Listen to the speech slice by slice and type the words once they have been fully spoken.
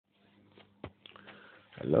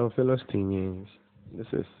Hello, fellow Steemians. This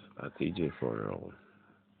is TJ for real.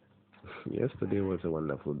 Yesterday was a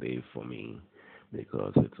wonderful day for me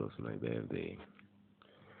because it was my birthday.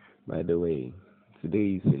 By the way,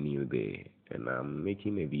 today is a new day and I'm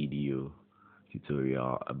making a video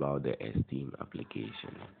tutorial about the Esteem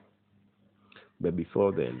application. But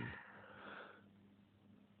before then,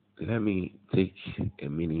 let me take a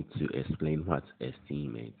minute to explain what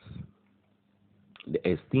Esteem is. The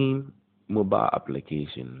Esteem mobile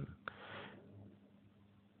application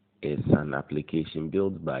is an application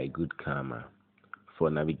built by Good Karma for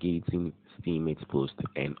navigating steemit post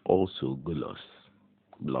and also golos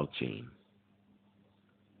blockchain.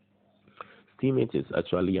 Steemit is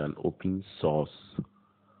actually an open source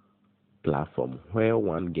platform where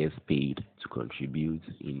one gets paid to contribute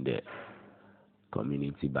in the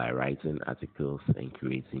community by writing articles and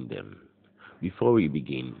creating them. Before we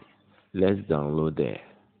begin, let's download the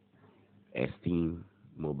Esteem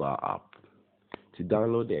mobile app. To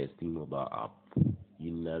download the Esteem mobile app, you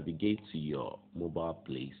navigate to your mobile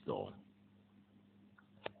Play Store.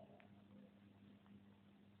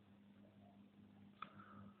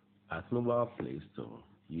 At mobile Play Store,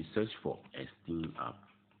 you search for Esteem app.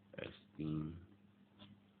 Esteem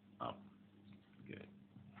app. Good.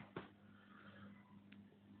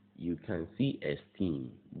 You can see Esteem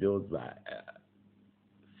built by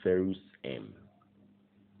Ferus M.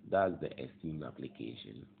 That's the Esteem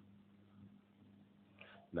application.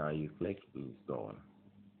 Now you click install.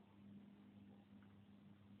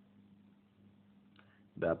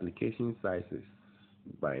 The application size is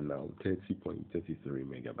by now 30.33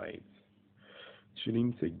 megabytes.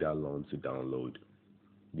 Shouldn't take that long to download,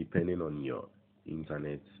 depending on your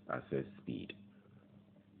internet access speed.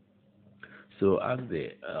 So as the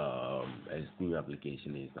Esteem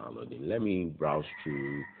application is downloading, let me browse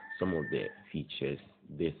through some of the features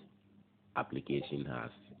this application has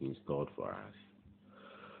installed for us.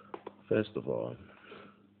 First of all,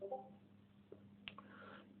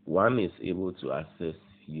 one is able to access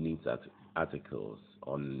unique articles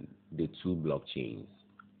on the two blockchains,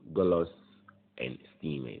 Golos and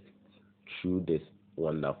Steemit, through this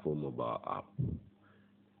wonderful mobile app.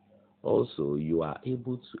 Also, you are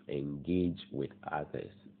able to engage with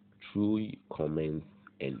others through comments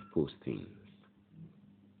and postings.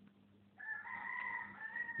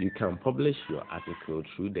 You can publish your article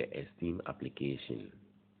through the Esteem application.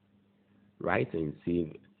 Write and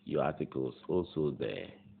save your articles also there.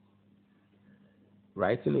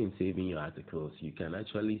 Writing and saving your articles, you can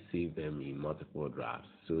actually save them in multiple drafts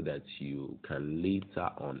so that you can later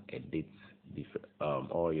on edit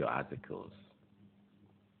all your articles.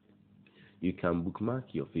 You can bookmark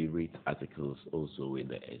your favorite articles also with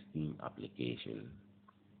the Esteem application.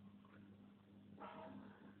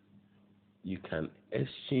 You can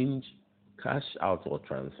exchange cash out or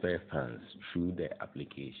transfer funds through the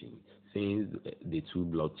application since the two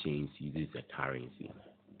blockchains uses a currency.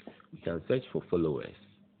 You can search for followers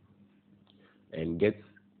and get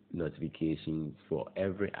notifications for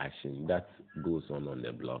every action that goes on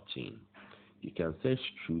the blockchain. You can search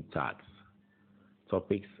through tags,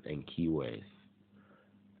 topics, and keywords.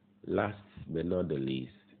 Last but not the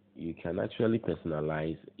least, you can actually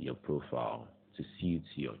personalize your profile to suit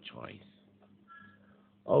your choice.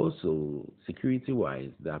 Also,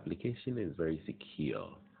 security-wise, the application is very secure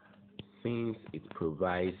since it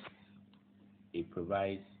provides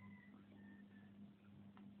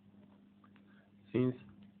since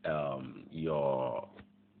your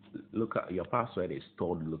password is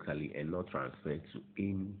stored locally and not transferred to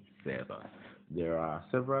any server. There are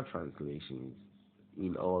several translations,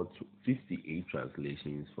 in all 58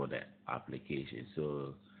 translations for the application,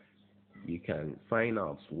 so you can find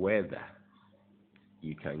out whether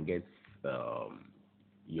you can get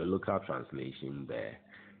your local translation there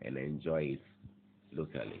and enjoy it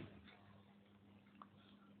locally.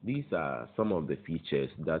 These are some of the features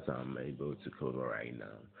that I'm able to cover right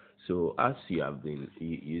now. So as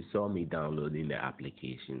you saw me downloading the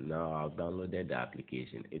application. Now I've downloaded the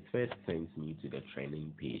application. It first sends me to the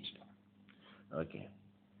training page. Okay.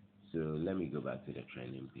 So let me go back to the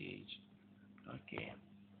training page. Okay.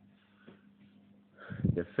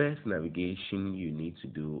 The first navigation you need to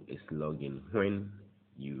do is login when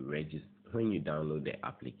you download the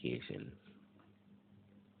application.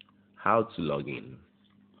 How to log in?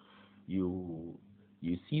 You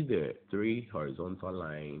see the three horizontal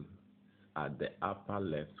lines at the upper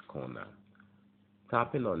left corner.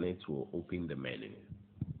 Tapping on it will open the menu.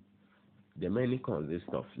 The menu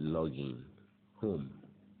consists of login, home,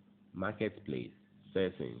 marketplace,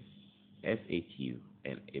 settings, FAQ,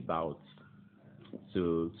 and about.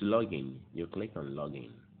 So to log in, you click on login.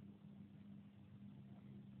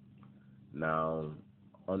 Now,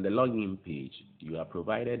 on the login page, you are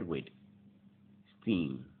provided with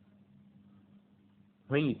Steem.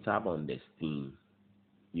 When you tap on the Steem,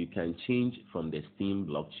 you can change from the Steem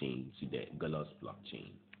blockchain to the golos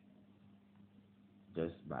blockchain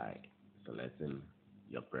just by selecting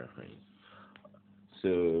your preference.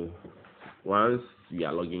 So once you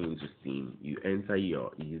are logging into Steem, you enter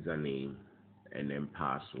your username and then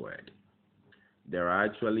password. There are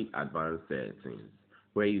actually advanced settings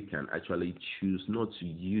where you can actually choose not to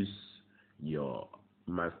use your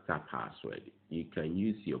master password. You can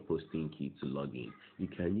use your posting key to log in. You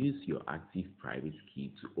can use your active private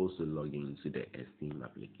key to also log into the Esteem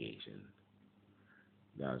application.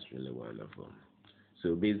 That's really wonderful.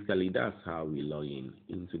 So basically, that's how we log in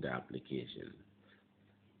into the application.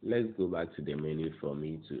 Let's go back to the menu for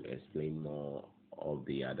me to explain more of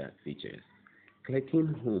the other features.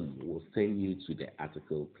 Clicking home will send you to the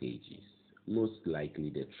article pages, most likely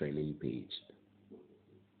the training page.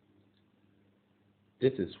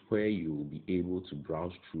 This is where you will be able to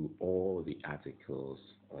browse through all the articles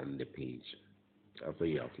on the page after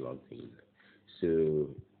you have logged in. So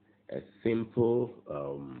a simple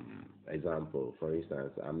example, for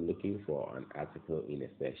instance, I'm looking for an article in a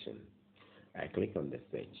section. I click on the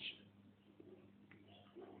search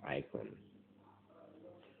icon.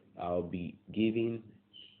 I'll be given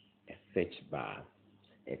a search bar,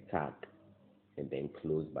 a tag, and then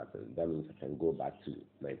close button. That means I can go back to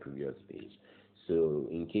my previous page. So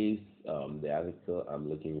in case the article I'm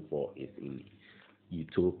looking for is in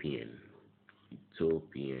Utopian,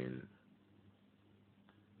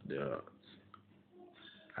 the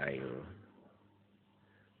IO,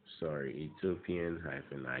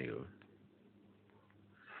 Utopian-IO.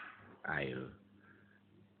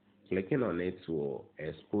 Clicking on it will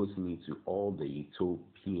expose me to all the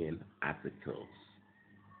Utopian articles.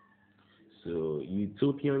 So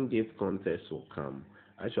Utopian gift contest will come.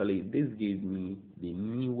 Actually, this gives me the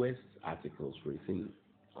newest articles written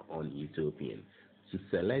on Utopian. To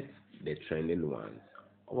select the trending ones,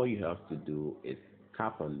 all you have to do is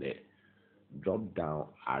tap on the drop down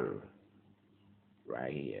arrow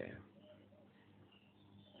right here,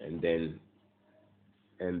 and then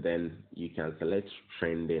you can select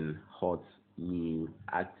trending, hot, new,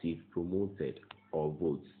 active, promoted, or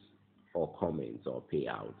votes, or comments, or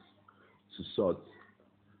payouts to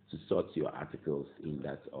sort your articles in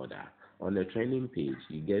that order. On the trending page,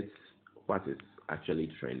 you get what is actually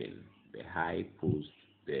trending, the high posts,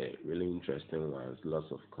 the really interesting ones,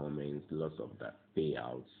 lots of comments, lots of that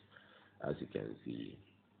payouts. As you can see,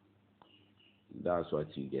 that's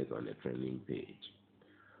what you get on the trending page.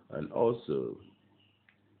 And also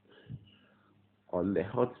on the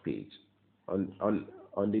hot page, on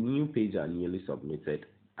the new page are newly submitted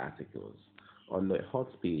articles. On the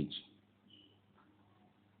hot page,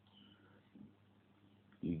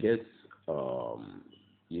 you get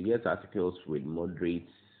articles with moderate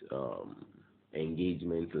um,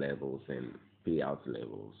 engagement levels and payout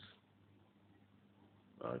levels.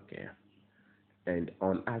 Okay, and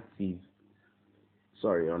on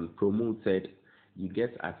promoted, you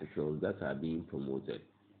get articles that are being promoted.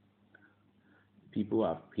 People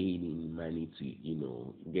have paid in money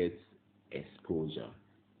to get exposure.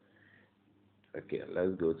 Okay,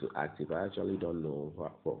 let's go to active. I actually don't know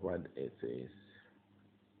what it is,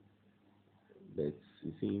 but it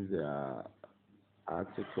seems there are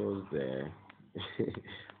articles there.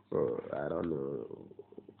 So I don't know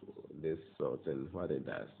this sort and what it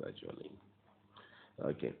does actually.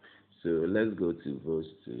 Okay, so let's go to votes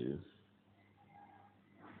to.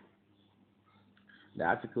 The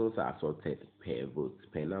articles are sorted per vote,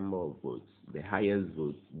 per number of votes. The highest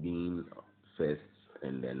vote being first,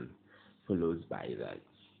 and then followed by that.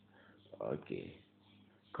 Okay,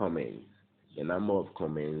 comments. The number of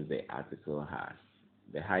comments the article has.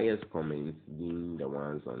 The highest comments being the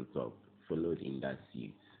ones on top, followed in that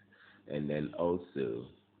suit. And then also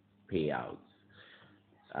payouts.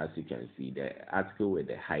 As you can see, the article with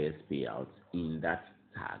the highest payouts in that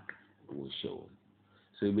tag will show.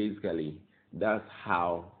 So basically, that's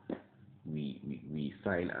how we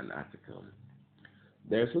find an article.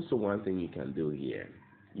 There's also one thing you can do here.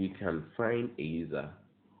 You can find a user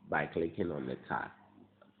by clicking on the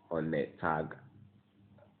tag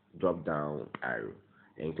drop down arrow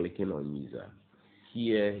and clicking on user.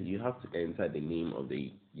 Here you have to enter the name of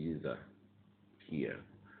the user here.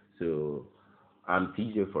 So I'm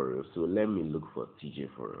TJ for real. So let me look for TJ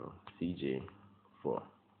for real. TJ for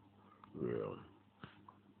real.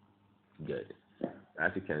 Good.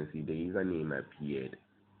 As you can see, the username appeared,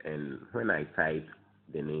 and when I type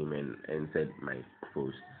the name and entered my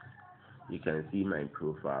post, you can see my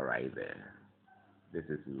profile right there. This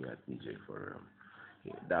is me at DJ for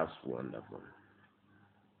okay, that's wonderful.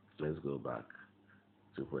 Let's go back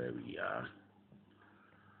to where we are.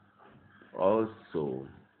 Also,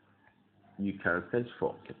 you can search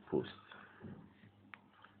for a post.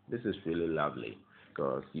 This is really lovely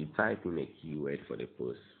because you type in a keyword for the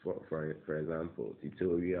post. For example,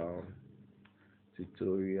 tutorial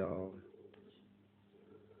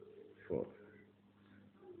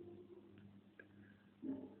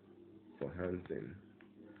for hunting.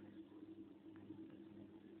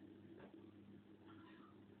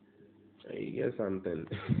 You get something.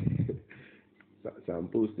 Some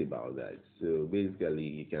post about that. So basically,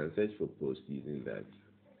 you can search for posts using that.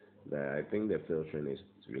 But I think the filtering is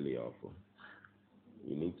really awful.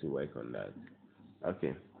 You need to work on that.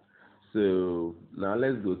 Okay. So now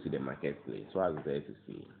let's go to the marketplace. What's there to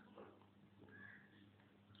see?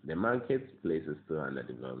 The marketplace is still under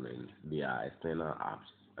development. There are external apps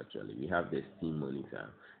actually. We have the Steam monitor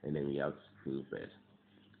and then we have Steam first.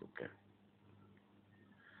 Okay.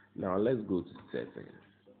 Now let's go to settings.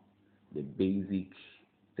 The basic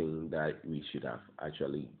thing that we should have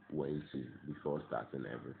actually went to before starting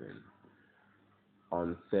everything.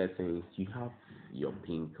 On settings, you have your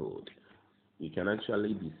PIN code. You can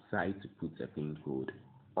actually decide to put a PIN code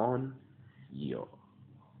on your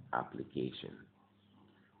application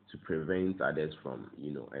to prevent others from,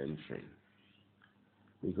 entering.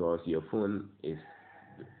 Because your phone is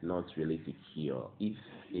not really secure. If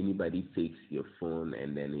anybody takes your phone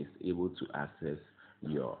and then is able to access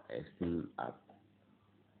your Esteem app,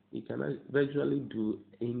 he can virtually do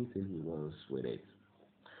anything he wants with it.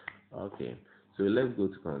 Okay, so let's go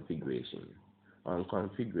to configuration. On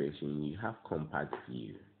configuration, you have compact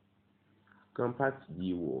view. Compact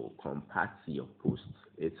view will compact your posts.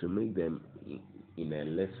 It will make them in a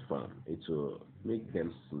less form. It will make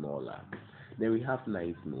them smaller. Then we have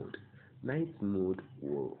night mode. Night mode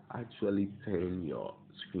will actually turn your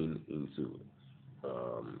screen into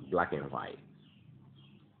black and white.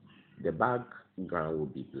 The background will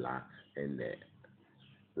be black and the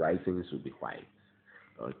writings will be white.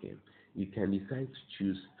 Okay. You can decide to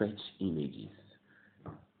choose fetch images.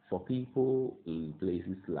 For people in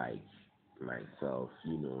places like myself,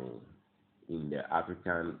 in the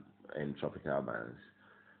African and tropical bands,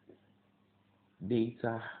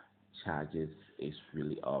 data charges is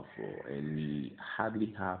really awful and we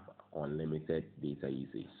hardly have unlimited data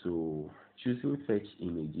usage. So choosing fetch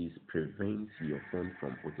images prevents your phone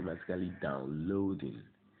from automatically downloading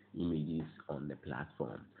images on the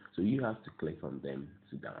platform. So you have to click on them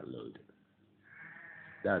to download.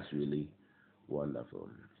 That's really wonderful.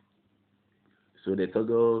 So the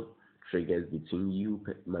toggle triggers between you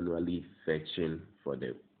manually fetching for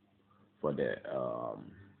the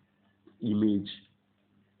image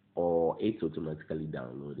or it automatically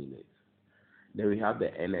downloading it. Then we have the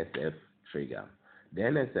NSF trigger. The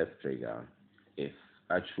NSF trigger is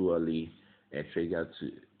actually a trigger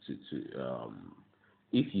to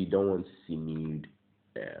if you don't want to see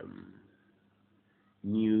um,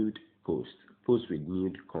 nude post with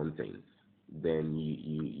nude content, then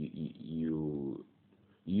you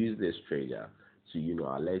use this trigger to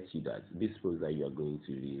alert you that this post that you are going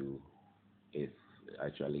to view is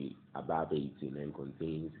actually above 18 and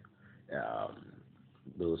contains um,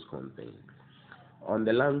 those contents. On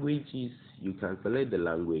the languages, you can select the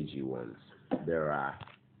language you want. There are,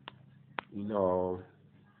 you know,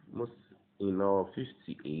 most,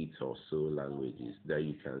 58 or so languages that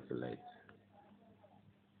you can select.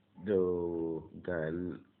 Though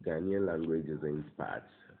Ghanaian language isn't part,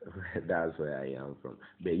 that's where I am from.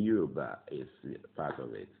 The Yoruba is part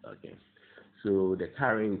of it. Okay. So the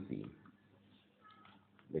currency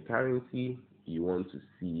you want to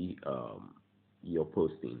see your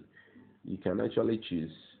posting, you can actually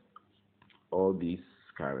choose all these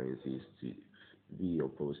currencies to be your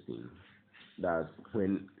posting. That's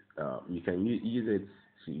when you can use it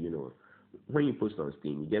to when you post on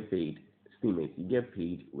Steam, you get paid. Steemit, you get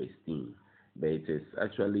paid with Steam, but it is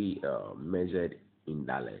actually measured in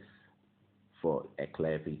dollars for a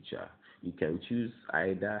clear picture. You can choose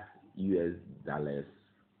either US dollars,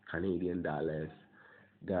 Canadian dollars,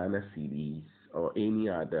 Ghana cedis, or any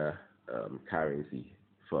other currency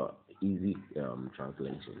for easy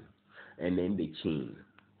translation. And then the chain.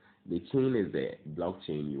 The chain is the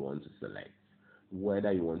blockchain you want to select,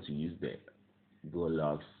 whether you want to use the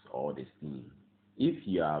golos or the Steem. If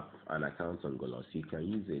you have an account on golos, you can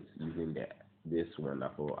use it using this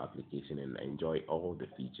wonderful application and enjoy all the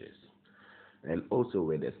features. And also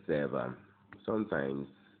with the server, sometimes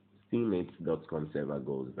steemit.com server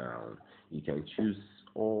goes down. You can choose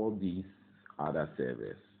all these other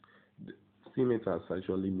servers. Steemit has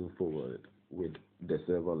actually moved forward with the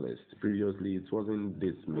serverless. Previously, it wasn't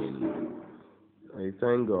this main. I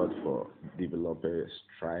thank God for developers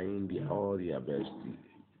trying all their best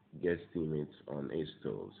to get Steemit on its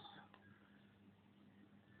stores.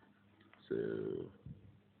 So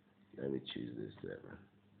let me choose this server.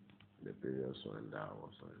 The previous one that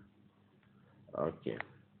was on. Okay.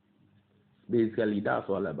 Basically, that's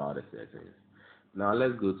all about the settings. Now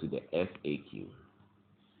let's go to the FAQ.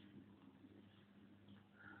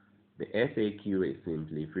 The FAQ is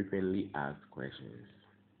simply frequently asked questions.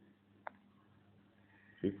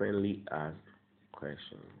 Frequently asked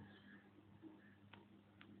questions.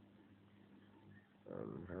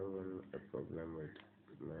 I'm having a problem with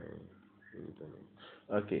my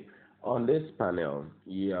internet. Okay. On this panel,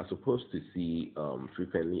 you are supposed to see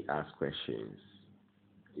frequently asked questions.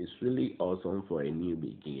 It's really awesome for a new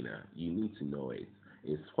beginner. You need to know it.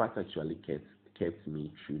 It's what actually kept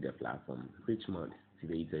me through the platform, which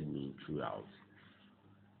motivated me throughout.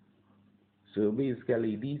 So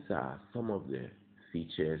basically, these are some of the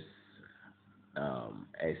features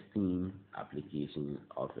Esteem application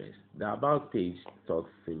offers. The About page talks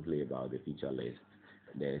simply about the feature list,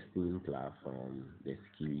 the Esteem platform, the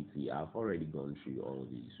security. I've already gone through all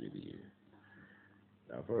these with you.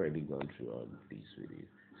 I've already gone through all these with you.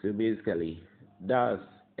 So basically, that's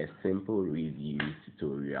a simple review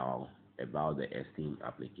tutorial about the Esteem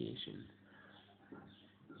application.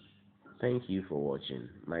 Thank you for watching.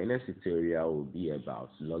 My next tutorial will be about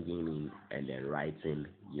logging in and then writing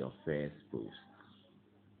your first post.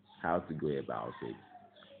 How to go about it.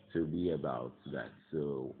 To be about that.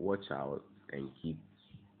 So watch out and keep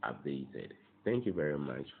updated. Thank you very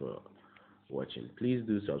much for watching. Please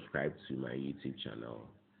do subscribe to my YouTube channel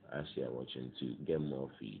as you are watching to get more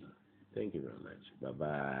feed. Thank you very much. Bye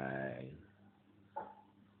bye.